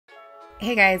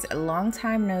Hey guys, long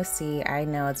time no see. I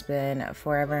know it's been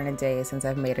forever and a day since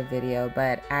I've made a video,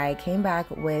 but I came back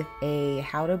with a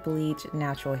how to bleach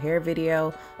natural hair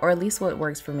video, or at least what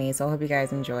works for me, so I hope you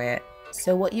guys enjoy it.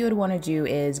 So what you would want to do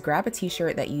is grab a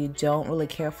t-shirt that you don't really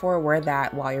care for, wear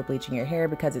that while you're bleaching your hair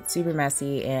because it's super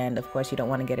messy, and of course you don't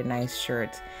want to get a nice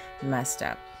shirt messed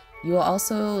up. You will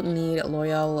also need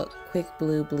L'Oreal Quick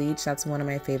Blue Bleach, that's one of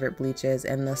my favorite bleaches,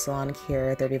 and the Salon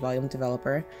 30 volume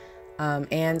developer.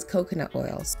 And coconut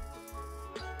oils.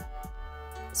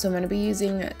 So I'm going to be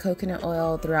using coconut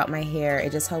oil throughout my hair.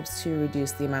 It just helps to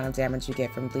reduce the amount of damage you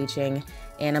get from bleaching,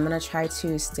 and I'm going to try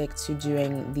to stick to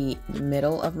doing the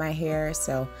middle of my hair.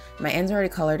 So my ends are already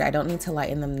colored, I don't need to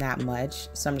lighten them that much,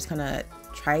 so I'm just going to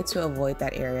try to avoid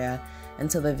that area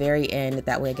until the very end,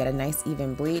 that way I get a nice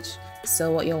even bleach.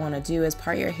 So what you'll want to do is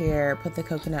part your hair, put the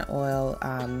coconut oil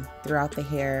throughout the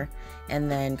hair, and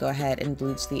then go ahead and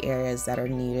bleach the areas that are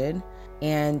needed.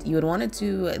 And you would want to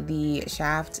do the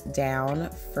shaft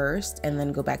down first and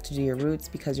then go back to do your roots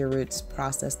because your roots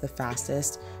process the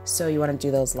fastest, so you want to do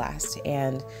those last.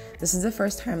 And this is the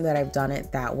first time that I've done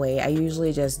it that way. I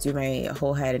usually just do my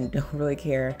whole head and don't really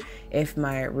care if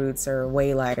my roots are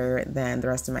way lighter than the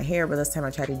rest of my hair, but this time I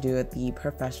tried to do it the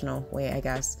professional way, I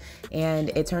guess, and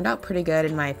it turned out pretty good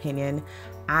in my opinion.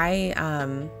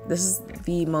 This is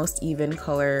the most even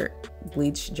color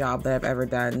bleach job that I've ever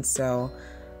done, so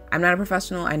I'm not a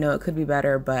professional, I know it could be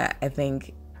better, but I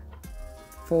think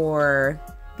for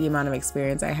the amount of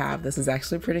experience I have, this is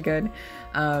actually pretty good.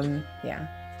 Yeah.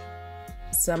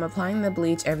 So I'm applying the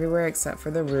bleach everywhere except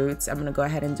for the roots. I'm gonna go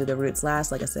ahead and do the roots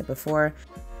last, like I said before.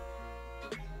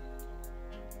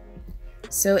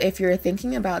 So if you're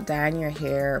thinking about dyeing your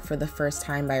hair for the first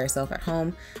time by yourself at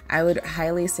home, I would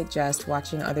highly suggest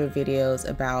watching other videos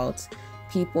about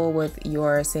people with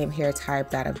your same hair type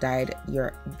that have dyed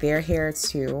their hair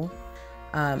too.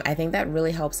 I think that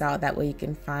really helps out. That way you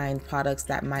can find products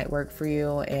that might work for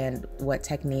you and what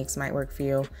techniques might work for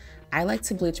you. I like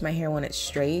to bleach my hair when it's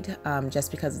straight,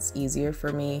 just because it's easier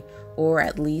for me, or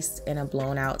at least in a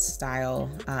blown out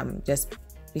style, just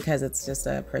because it's just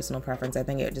a personal preference. I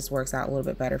think it just works out a little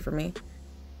bit better for me.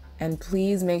 And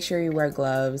please make sure you wear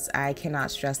gloves. I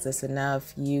cannot stress this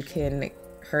enough. You can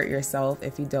hurt yourself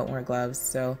if you don't wear gloves,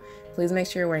 so please make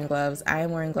sure you're wearing gloves. I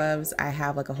am wearing gloves. I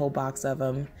have like a whole box of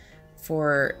them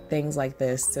for things like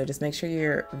this, so just make sure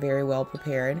you're very well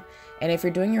prepared. And if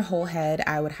you're doing your whole head,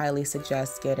 I would highly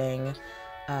suggest getting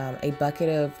a bucket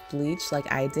of bleach like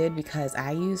I did, because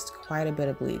I used quite a bit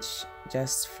of bleach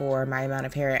just for my amount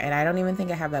of hair, and I don't even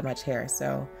think I have that much hair,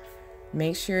 so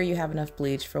make sure you have enough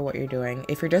bleach for what you're doing.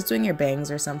 If you're just doing your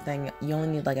bangs or something, you only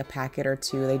need like a packet or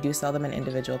two. They do sell them in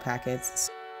individual packets.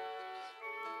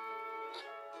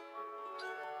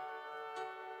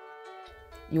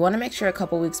 You want to make sure a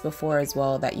couple weeks before as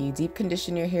well that you deep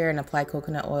condition your hair and apply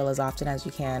coconut oil as often as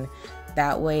you can.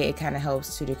 That way it kind of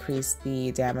helps to decrease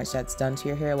the damage that's done to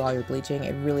your hair while you're bleaching.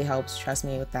 It really helps, trust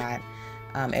me with that.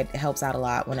 It helps out a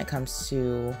lot when it comes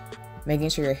to making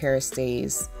sure your hair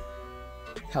stays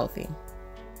healthy.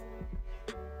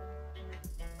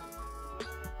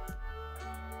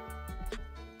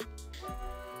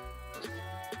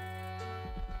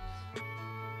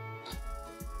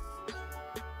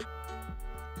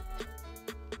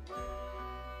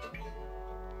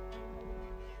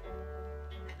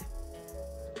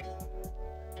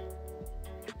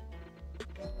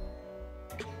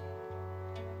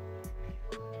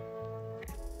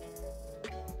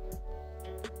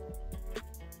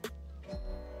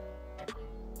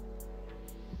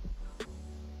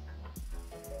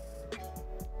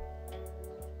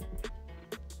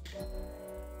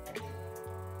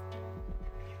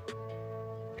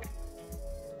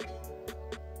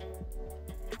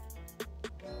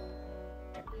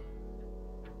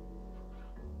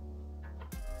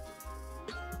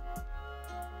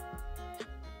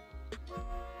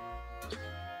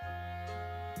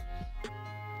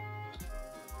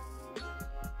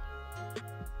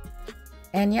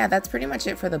 And yeah, that's pretty much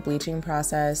it for the bleaching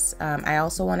process. I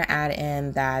also want to add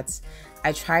in that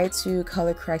I tried to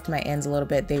color correct my ends a little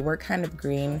bit. They were kind of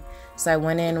green, so I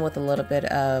went in with a little bit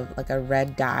of like a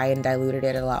red dye and diluted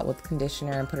it a lot with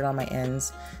conditioner and put it on my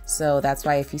ends. So that's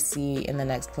why if you see in the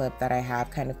next clip that I have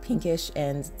kind of pinkish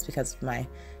ends, it's because of my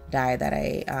dye that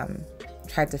I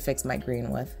tried to fix my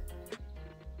green with.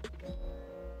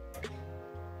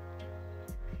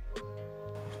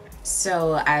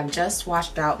 So I've just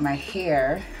washed out my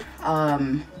hair.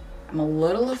 I'm a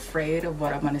little afraid of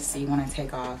what I'm gonna see when I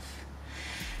take off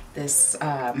this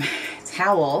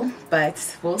towel,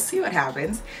 but we'll see what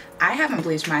happens. I haven't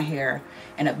bleached my hair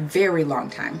in a very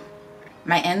long time.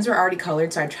 My ends were already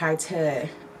colored, so I tried to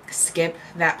skip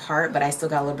that part, but I still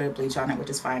got a little bit of bleach on it, which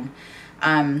is fine.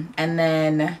 And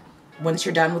then once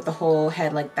you're done with the whole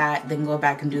head like that, then go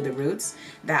back and do the roots,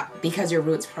 because your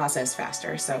roots process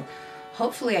faster. So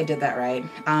hopefully I did that right.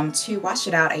 To wash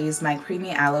it out, I used my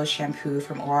Creamy Aloe shampoo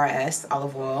from ORS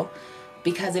Olive Oil,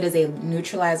 because it is a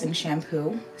neutralizing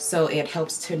shampoo, so it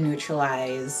helps to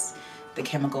neutralize the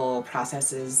chemical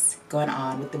processes going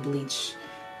on with the bleach,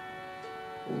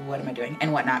 what am I doing,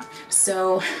 and whatnot.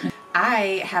 So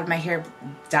I have my hair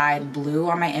dyed blue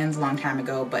on my ends a long time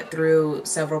ago, but through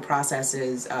several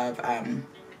processes of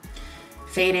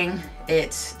fading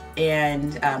it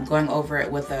and going over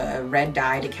it with a red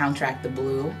dye to counteract the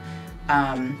blue,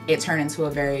 it turned into a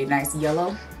very nice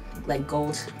yellow, like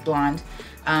gold blonde.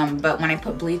 But when I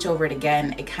put bleach over it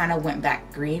again, it kind of went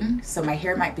back green. So my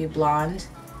hair might be blonde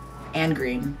and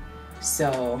green.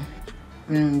 So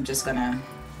I'm just gonna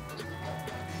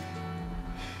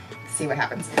see what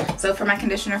happens. So for my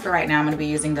conditioner for right now, I'm gonna be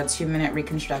using the 2-minute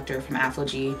reconstructor from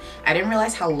Afro-G. I didn't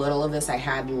realize how little of this I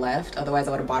had left. Otherwise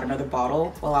I would have bought another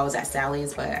bottle while I was at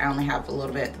Sally's, but I only have a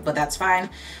little bit, but that's fine.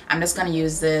 I'm just gonna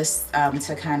use this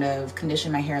to kind of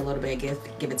condition my hair a little bit,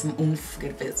 give it some oomph,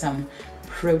 give it some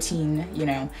protein, you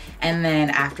know. And then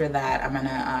after that, I'm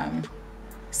gonna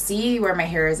see where my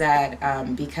hair is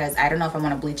at, because I don't know if I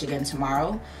want to bleach again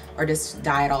tomorrow or just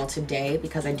dye it all today,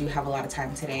 because I do have a lot of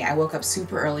time today. I woke up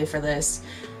super early for this,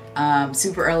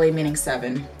 super early meaning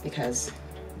 7, because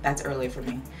that's early for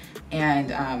me. And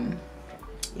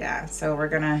yeah, so we're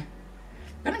gonna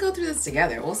go through this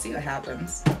together. We'll see what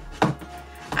happens.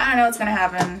 I don't know what's gonna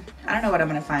happen. I don't know what I'm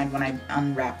gonna find when I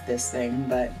unwrap this thing,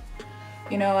 but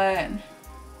you know what?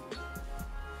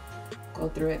 Go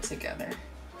through it together.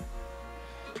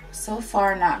 So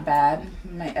far, not bad.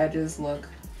 My edges look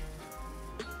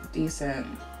decent.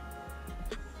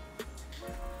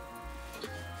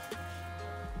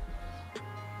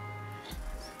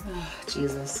 Oh,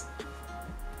 Jesus.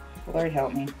 Lord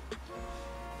help me.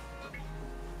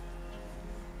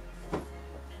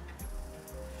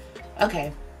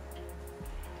 Okay.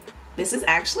 This is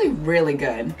actually really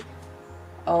good.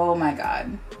 Oh my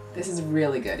God. This is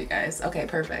really good, you guys. Okay,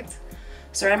 perfect.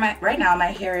 So right now my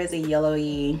hair is a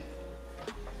yellowy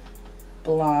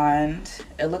blonde.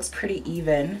 It looks pretty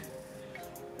even.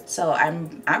 So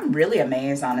I'm really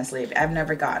amazed, honestly. I've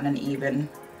never gotten an even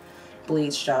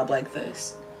bleach job like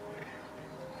this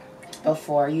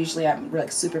before. Usually I'm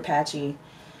like super patchy,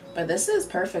 but this is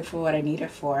perfect for what I need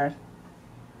it for.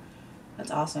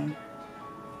 That's awesome.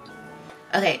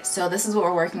 Okay, so this is what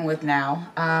we're working with now.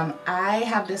 I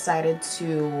have decided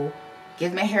to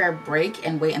give my hair a break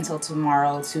and wait until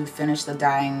tomorrow to finish the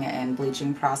dyeing and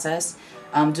bleaching process.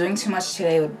 Doing too much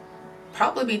today would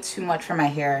probably be too much for my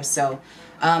hair. So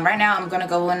right now I'm gonna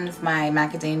go in with my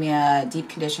Macadamia deep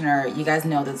conditioner. You guys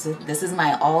know this is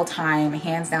my all-time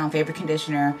hands down favorite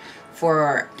conditioner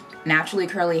for naturally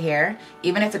curly hair.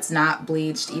 Even if it's not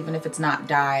bleached, even if it's not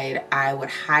dyed, I would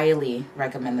highly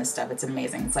recommend this stuff. It's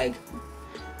amazing. It's like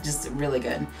just really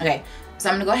good. Okay, so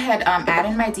I'm gonna go ahead, add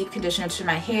in my deep conditioner to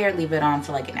my hair, leave it on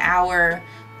for like an hour,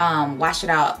 wash it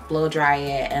out, blow dry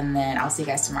it, and then I'll see you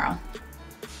guys tomorrow.